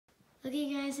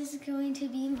Okay guys, this is going to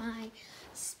be my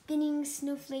spinning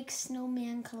snowflake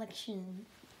snowman collection.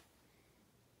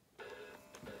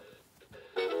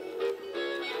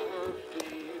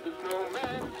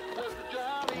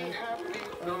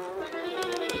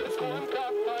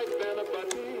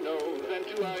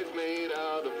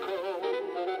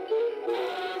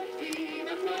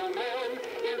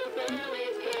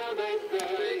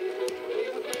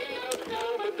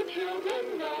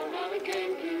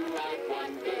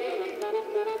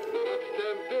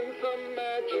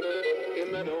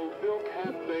 In that old silk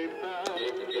hat they found,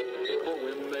 for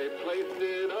when they placed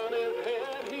it on his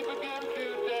head, he began to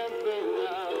dance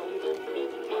around.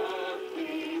 Oh,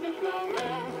 see the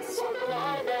snowman, so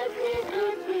glad that he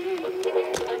could see.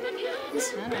 And the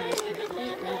This hammer is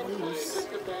completely loose.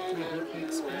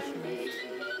 Especially.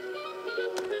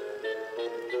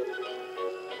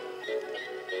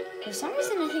 For some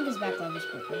reason, I think his back leg is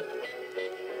broken.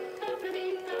 I don't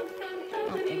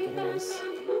think it is.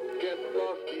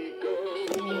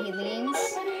 I mean, he leans.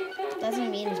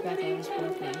 Doesn't mean his back leg is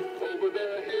broken.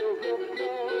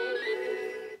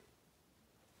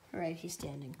 Alright, he's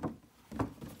standing.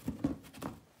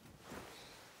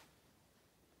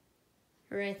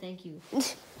 Alright, thank you.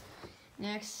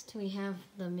 Next, we have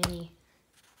the mini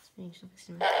spinning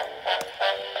snowflake.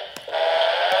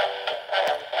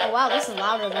 Oh wow, this is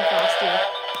louder than Frosty.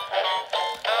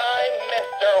 I'm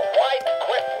Mr. White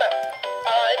Christmas.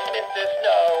 I'm Mr.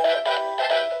 Snow.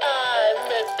 I'm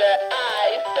Mr.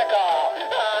 Icicle.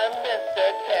 I'm Mr.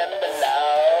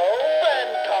 Timberlow.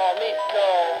 Friends call me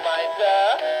Snow Miser.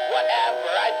 Whatever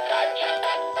I touch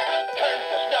turns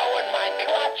to snow in my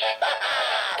clutch.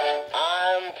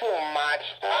 I'm too much.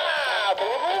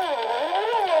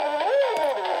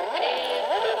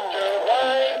 He's Mr.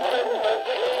 White Christmas.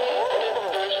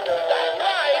 He's Mr. Snow. That's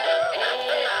right.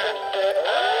 He's Mr.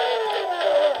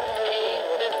 Icicle. He's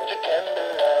Mr.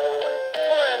 Timberlow.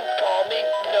 Friends call me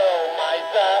Snow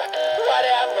Miser.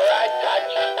 Whatever I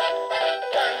touch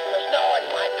turns to snow in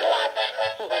my clutch.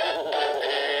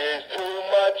 He's too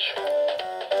much.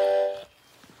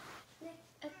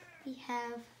 Next up, we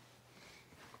have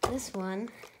this one.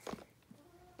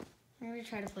 I'm going to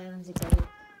try to play them together.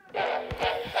 I'm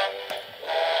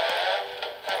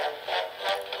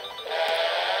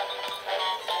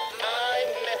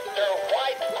Mr.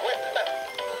 White Christmas.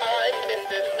 I'm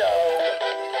Mr. Snow.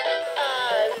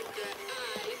 I'm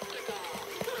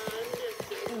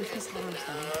Oh, his arm's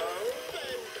down.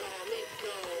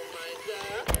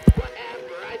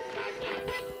 whatever I touch.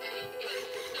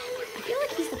 I feel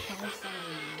like he's the power star.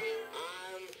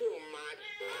 I'm too much.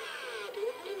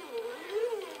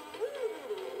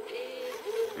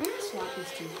 I'm going to swap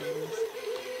these two things.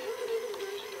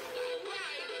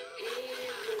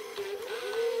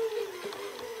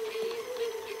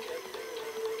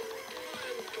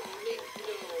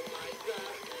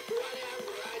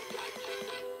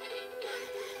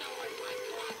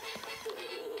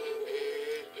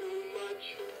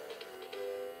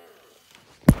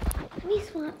 Let me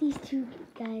swap these two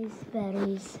guys'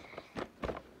 batteries.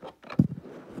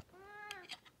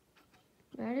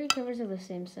 Battery covers are the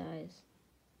same size.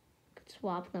 Could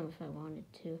swap them if I wanted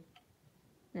to.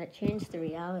 That changed the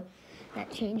reality. That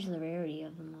changed the rarity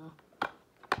of them though.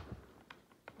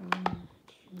 1,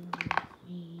 2,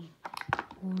 3,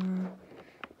 4.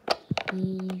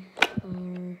 We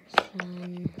are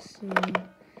sun.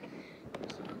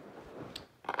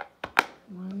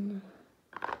 1,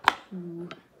 2,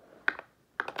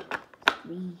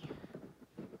 3,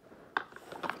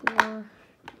 4.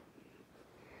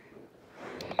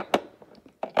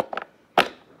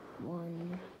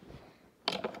 1,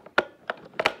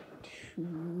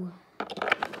 2,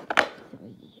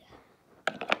 3,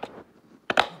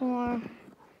 4.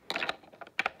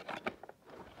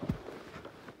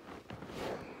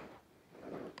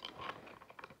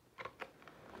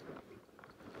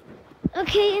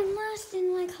 Okay, and last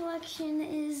in my collection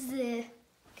is the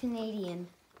Canadian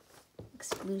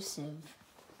exclusive.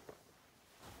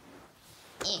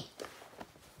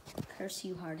 Curse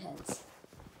you, hardheads.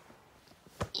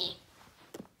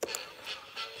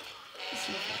 This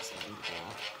is what's going to go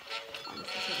off. I'm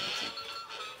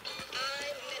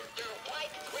Mr.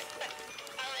 White Christmas.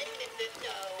 I'm Mr.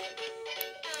 Snow.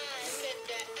 I'm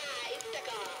Mr.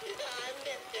 Icicle. I'm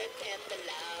Mr.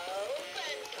 Timberlow.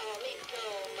 Friends call me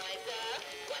Snow Miser.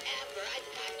 Whatever I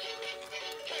touch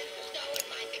turns to snow in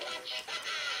my clutch.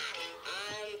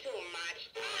 I'm too much.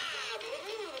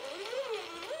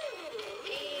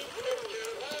 He's Mr.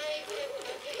 White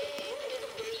Christmas. He's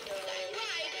Mr. Snow. That's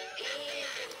right. He's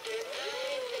Mr.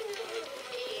 Icicle.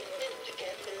 He's Mr.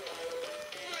 Timberlow.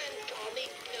 Friends call me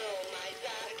Snow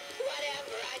Miser.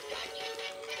 Whatever I touch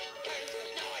turns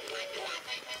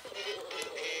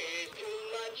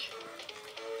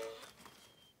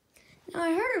Now,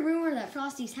 I heard a rumor that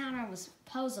Frosty's hammer was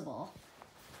posable.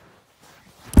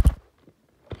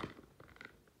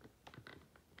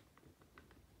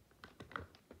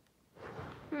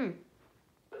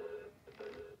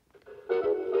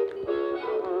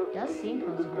 Does seem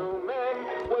posable.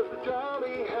 Snowman was a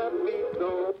jolly happy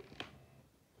soul.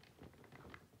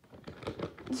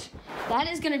 That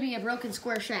is going to be a broken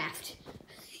square shaft.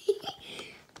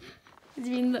 I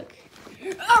mean, look.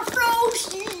 Oh,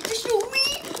 Frosty, the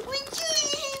snowman, we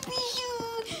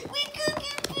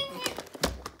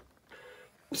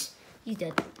He's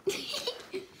dead.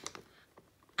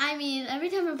 I mean, every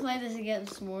time I play this, it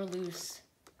gets more loose.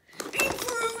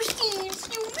 Frosty, the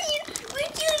snowman,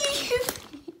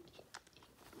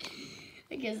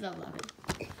 I can't stop laughing.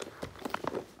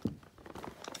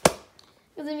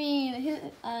 Because, I mean,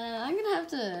 I'm going to have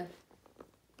to...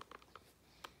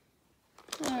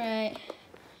 Alright.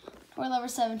 Toy Lover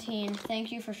 17,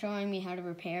 thank you for showing me how to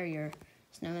repair your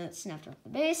snowman that snapped off the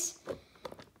base.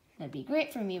 That'd be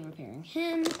great for me repairing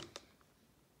him.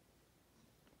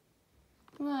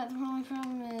 But the only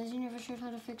problem is you never showed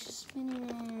how to fix a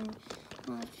spinning arm.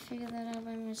 I'll have to figure that out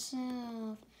by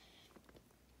myself.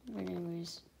 But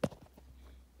anyways.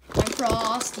 I'm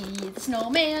Frosty, the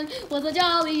snowman, was a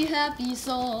jolly happy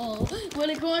soul.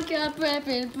 When a corn cup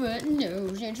wrapping, put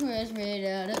nose and trash right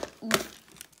out of. Oof.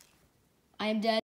 I am dead.